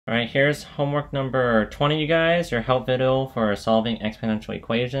Alright, here's homework number 20, you guys, your help video for solving exponential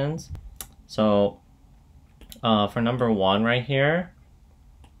equations. So, for number 1 right here,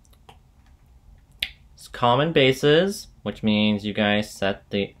 it's common bases, which means you guys set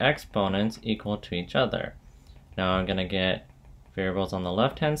the exponents equal to each other. Now I'm going to get variables on the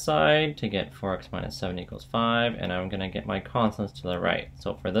left-hand side to get 4x minus 7 equals 5, and I'm going to get my constants to the right.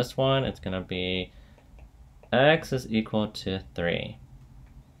 So for this one, it's going to be x is equal to 3.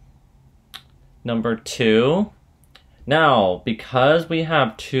 Number 2, now because we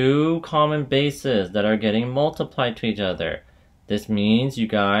have two common bases that are getting multiplied to each other, this means you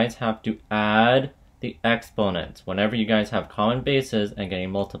guys have to add the exponents whenever you guys have common bases and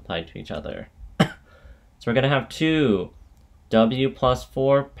getting multiplied to each other. So we're going to have 2w plus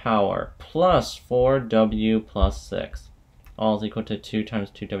 4 power plus 4w plus 6, all is equal to 2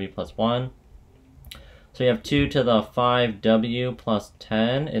 times 2w plus 1. So you have 2 to the 5w plus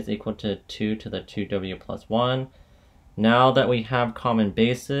 10 is equal to 2 to the 2w plus 1. Now that we have common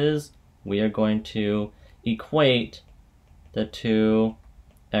bases, we are going to equate the two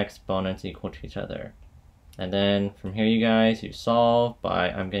exponents equal to each other. And then from here, you guys, you solve by,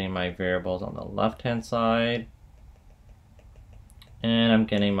 I'm getting my variables on the left-hand side, and I'm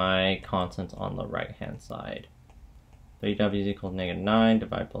getting my constants on the right-hand side. 3w is equal to negative 9,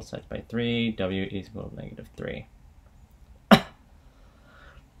 divide both sides by 3, w is equal to negative 3.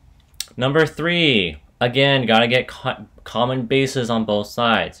 Number 3, again, gotta get common bases on both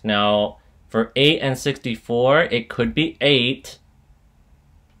sides. Now, for 8 and 64, it could be 8,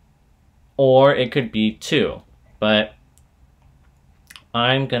 or it could be 2. But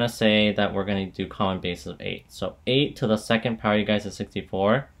I'm gonna say that we're gonna do common bases of 8. So 8 to the second power, you guys, is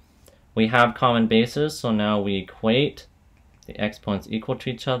 64. We have common bases, so now we equate the exponents equal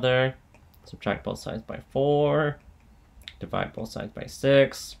to each other, subtract both sides by 4, divide both sides by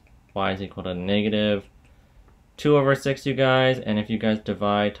 6, y is equal to negative 2 over 6, you guys, and if you guys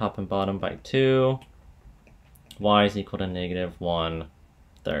divide top and bottom by 2, y is equal to negative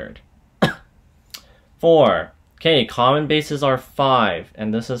 1/3. 4, okay, common bases are 5,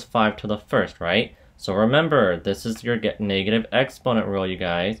 and this is 5 to the first, right? So remember, this is your negative exponent rule, you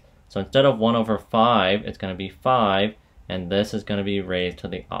guys. So instead of 1 over 5, it's going to be 5, and this is going to be raised to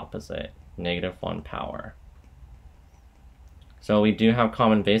the opposite, negative 1 power. So we do have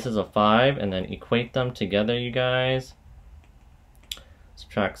common bases of 5, and then equate them together, you guys.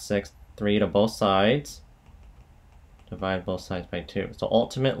 Subtract 3 to both sides. Divide both sides by 2. So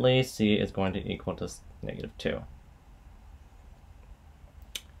ultimately, c is going to equal to negative 2.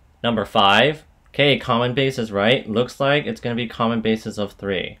 Number 5, okay, common bases, right? Looks like it's going to be common bases of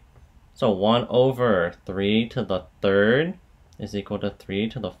 3. So 1 over 3 to the third is equal to 3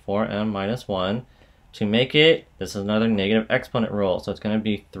 to the 4m minus 1. To make it, this is another negative exponent rule. So it's going to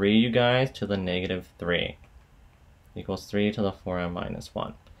be 3, you guys, to the negative 3 equals 3 to the 4m minus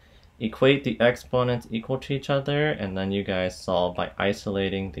 1. Equate the exponents equal to each other, and then you guys solve by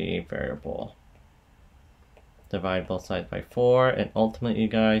isolating the variable. Divide both sides by 4, and ultimately, you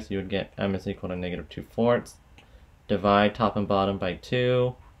guys, you would get m is equal to negative 2/4. Divide top and bottom by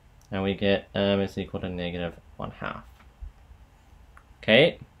 2. And we get m is equal to negative 1/2.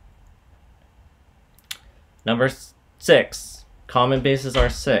 Okay. Number 6. Common bases are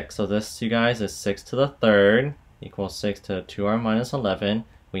 6. So this, you guys, is 6 to the third equals 6 to 2r minus 11.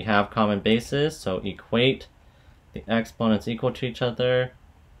 We have common bases, so equate the exponents equal to each other.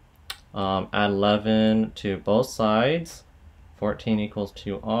 Add 11 to both sides. 14 equals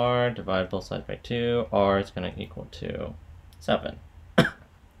 2r. Divide both sides by 2. r is going to equal to 7.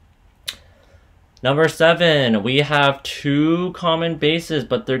 Number 7, we have two common bases,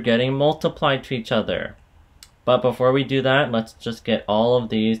 but they're getting multiplied to each other. But before we do that, let's just get all of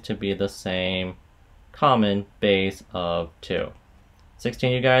these to be the same common base of 2.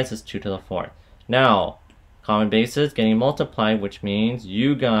 16, you guys, is 2 to the 4th. Now, common bases getting multiplied, which means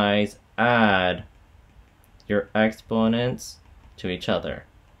you guys add your exponents to each other.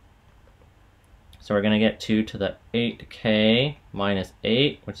 So we're going to get 2 to the 8k minus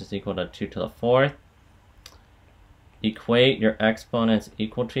 8, which is equal to 2 to the 4th. Equate your exponents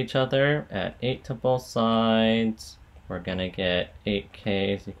equal to each other. Add 8 to both sides. We're going to get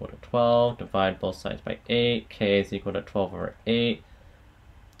 8k is equal to 12. Divide both sides by 8. K is equal to 12 over 8.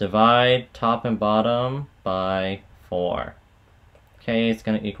 Divide top and bottom by 4. K is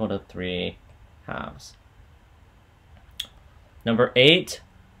going to equal to 3/2. Number 8.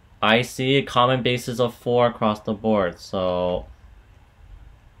 I see common bases of 4 across the board. So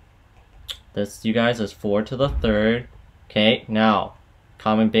this, you guys, is 4 to the third. Okay, now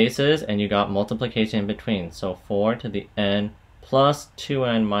common bases, and you got multiplication in between. So 4 to the n plus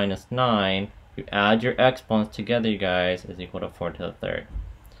 2n minus 9, you add your exponents together, you guys, is equal to 4 to the third.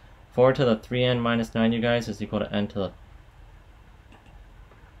 4 to the 3n minus 9, you guys, is equal to n to the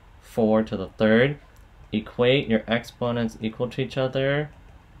 4 to the third. Equate your exponents equal to each other,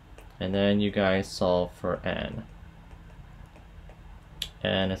 and then you guys solve for n.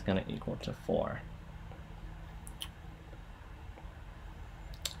 N is going to equal to 4.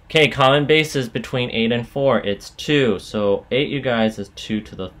 Okay, common bases between 8 and 4, it's 2. So 8, you guys, is 2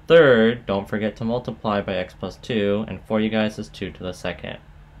 to the third. Don't forget to multiply by x plus 2. And 4, you guys, is 2 to the second.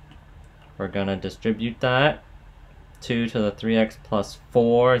 We're going to distribute that. 2 to the 3x plus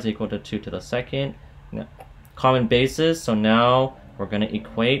 4 is equal to 2 to the second. Now, common bases, so now we're going to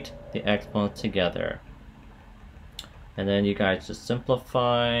equate the exponents together. And then you guys just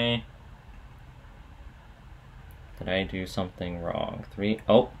simplify. Did I do something wrong? 3,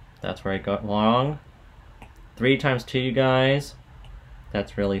 oh, that's where I got wrong. 3 times 2, you guys,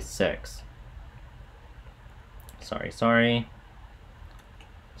 that's really 6. Sorry.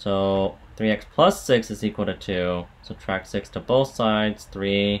 So 3x plus 6 is equal to 2. Subtract 6 to both sides.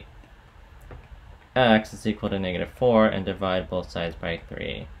 3x is equal to negative 4, and divide both sides by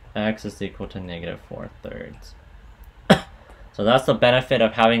 3. X is equal to negative 4/3. So that's the benefit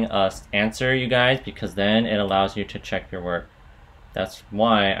of having us answer, you guys, because then it allows you to check your work. That's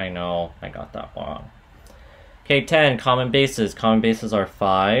why I know I got that wrong. Okay, 10, common bases. Common bases are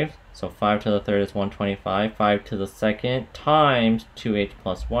 5. So 5 to the third is 125. 5 to the second times 2h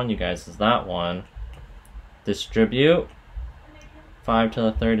plus 1, you guys, is that one. Distribute. 5 to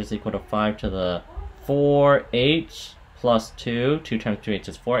the third is equal to 5 to the 4h plus 2. 2 times 2h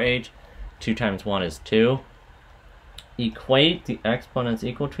is 4h. 2 times 1 is 2. Equate the exponents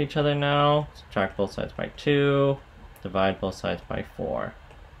equal to each other now. Subtract both sides by 2. Divide both sides by 4.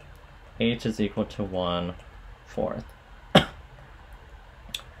 H is equal to 1/4.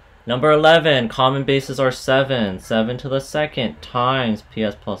 Number 11, common bases are 7. 7 to the second times p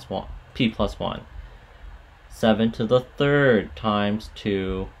plus 1. 7 to the third times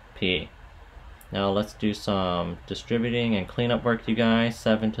 2p. Now let's do some distributing and cleanup work, you guys.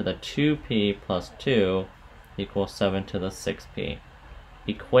 7 to the 2p plus 2 equals 7 to the 6p.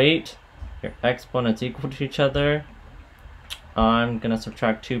 Equate your exponents equal to each other. I'm going to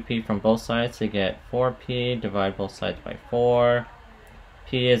subtract 2p from both sides to get 4p. Divide both sides by 4.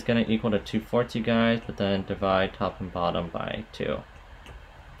 P is going to equal to 2/4, you guys, but then divide top and bottom by 2.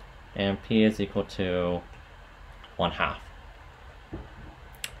 And P is equal to 1/2.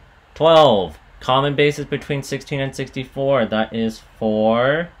 12. Common bases between 16 and 64. That is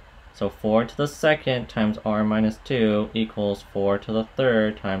 4. So 4 to the second times r minus 2 equals 4 to the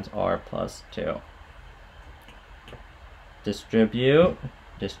third times r plus 2. Distribute.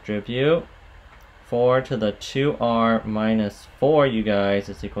 4 to the 2r minus 4, you guys,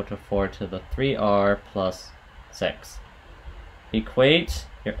 is equal to 4 to the 3r plus 6. Equate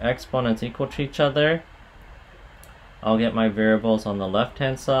your exponents equal to each other. I'll get my variables on the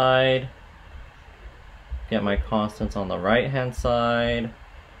left-hand side. Get my constants on the right-hand side.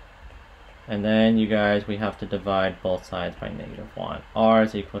 And then, you guys, we have to divide both sides by -1. R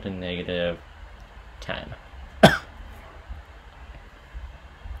is equal to -10.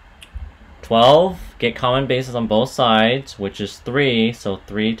 12, get common bases on both sides, which is 3. So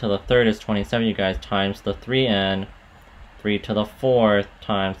 3 to the third is 27, you guys, times the 3n. 3 to the fourth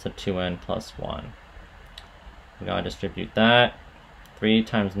times the 2n plus 1. We gotta distribute that. 3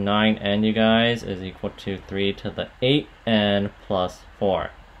 times 9n, you guys, is equal to 3 to the 8n plus 4.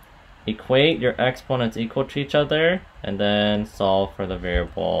 Equate your exponents equal to each other, and then solve for the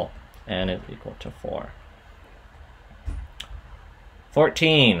variable n is equal to 4.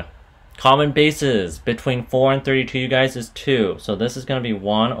 14. Common bases between 4 and 32, you guys, is 2. So this is going to be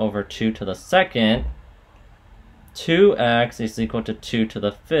 1 over 2 to the second. 2x is equal to 2 to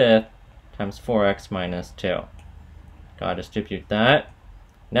the fifth times 4x minus 2. Gotta distribute that.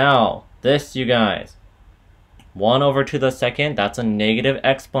 Now, this, you guys, 1 over 2 to the second, that's a negative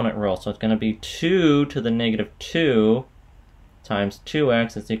exponent rule. So it's going to be 2 to the -2 times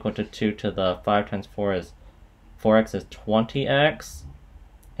 2x is equal to 2 to the 5 times 4 is 4x is 20x.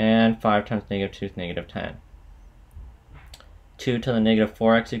 And 5 times -2 is -10. 2 to the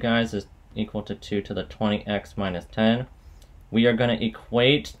 -4x, you guys, is equal to 2 to the 20x minus 10. We are going to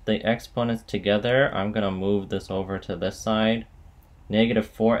equate the exponents together. I'm going to move this over to this side.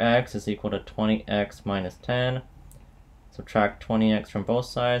 -4x is equal to 20x minus 10. Subtract 20x from both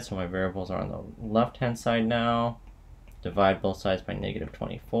sides, so my variables are on the left-hand side now. Divide both sides by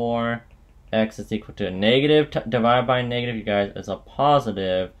 -24. X is equal to a negative, divided by a negative, you guys, is a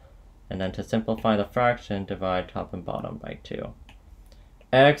positive. And then to simplify the fraction, divide top and bottom by 2.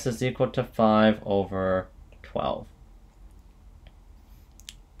 x is equal to 5 over 12.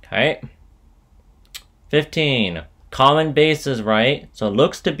 Okay. 15. Common bases, right? So it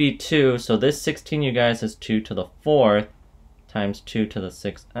looks to be 2. So this 16, you guys, is 2 to the 4th times 2 to the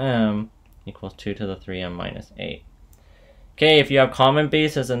 6m equals 2 to the 3m minus 8. Okay, if you have common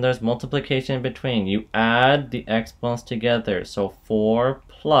bases and there's multiplication in between, you add the exponents together. So 4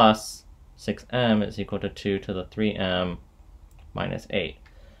 plus 6m is equal to 2 to the 3m minus 8.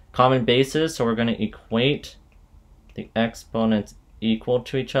 Common bases, so we're going to equate the exponents equal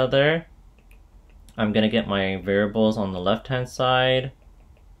to each other. I'm going to get my variables on the left-hand side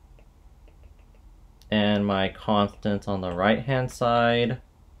and my constants on the right-hand side,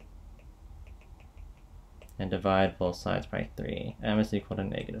 and divide both sides by 3. M is equal to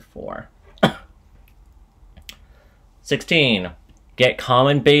negative 4. 16. Get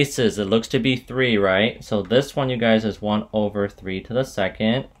common bases. It looks to be 3, right? So this one, you guys, is 1 over 3 to the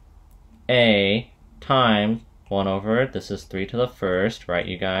second. A times 1 over, this is 3 to the first, right,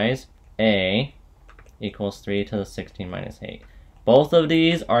 you guys? A equals 3 to the 16 minus 8. Both of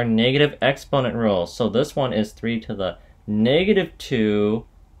these are negative exponent rules. So this one is 3 to the negative 2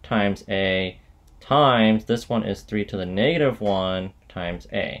 times A times this one is 3 to the negative 1 times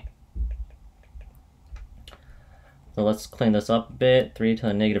A. So let's clean this up a bit. 3 to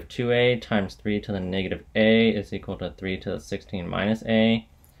the negative 2A times 3 to the negative A is equal to 3 to the 16 minus A.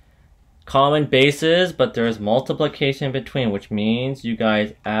 Common bases, but there is multiplication in between, which means you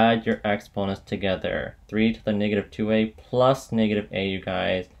guys add your exponents together. 3 to the negative 2A plus negative A, you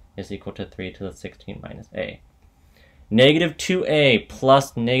guys, is equal to 3 to the 16 minus A. Negative 2A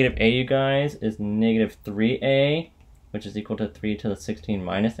plus negative A, you guys, is negative 3A, which is equal to 3 to the 16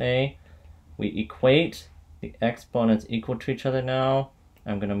 minus A. We equate the exponents equal to each other now.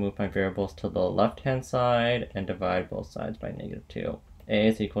 I'm going to move my variables to the left-hand side and divide both sides by negative 2. A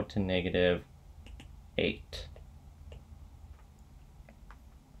is equal to negative 8.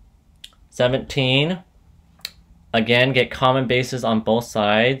 17. Again, get common bases on both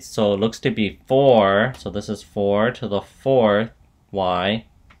sides. So it looks to be 4. So this is 4 to the 4th y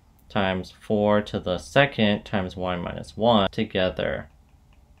times 4 to the 2nd times y minus 1 together.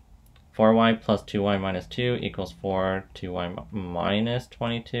 4y plus 2y minus 2 equals 4 2y minus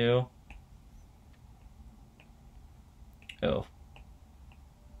 22. Oh.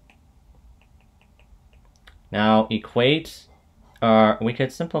 Now equate, we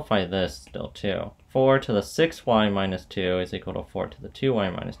could simplify this still too. 4 to the 6y minus 2 is equal to 4 to the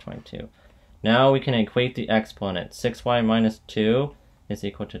 2y minus 22. Now we can equate the exponent. 6y minus 2 is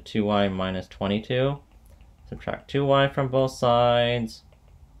equal to 2y minus 22. Subtract 2y from both sides.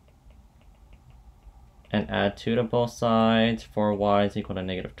 And add 2 to both sides. 4y is equal to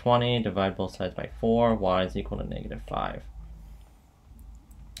negative 20. Divide both sides by 4. Y is equal to negative 5.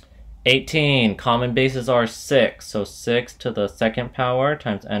 18. Common bases are 6. So 6 to the 2nd power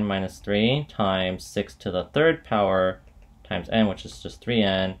times n minus 3 times 6 to the 3rd power times n, which is just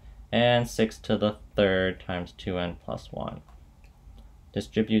 3n, and 6 to the 3rd times 2n plus 1.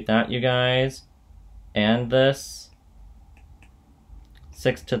 Distribute that, you guys. And this.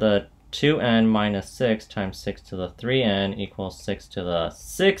 6 to the 2n minus 6 times 6 to the 3n equals 6 to the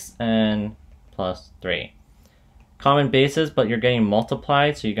 6n plus 3. Common bases, but you're getting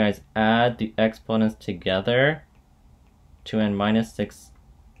multiplied, so you guys add the exponents together. 2n minus 6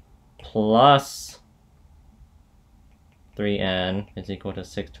 plus 3n is equal to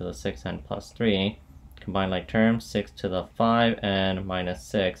 6 to the 6n plus 3. Combine like terms, 6 to the 5n minus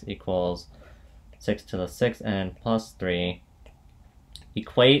 6 equals 6 to the 6n plus 3.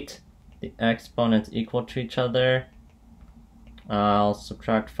 Equate the exponents equal to each other. I'll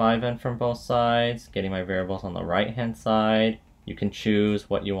subtract 5n from both sides, getting my variables on the right-hand side. You can choose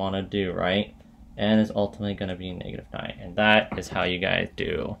what you want to do, right? N is ultimately going to be negative 9. And that is how you guys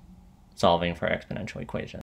do solving for exponential equations.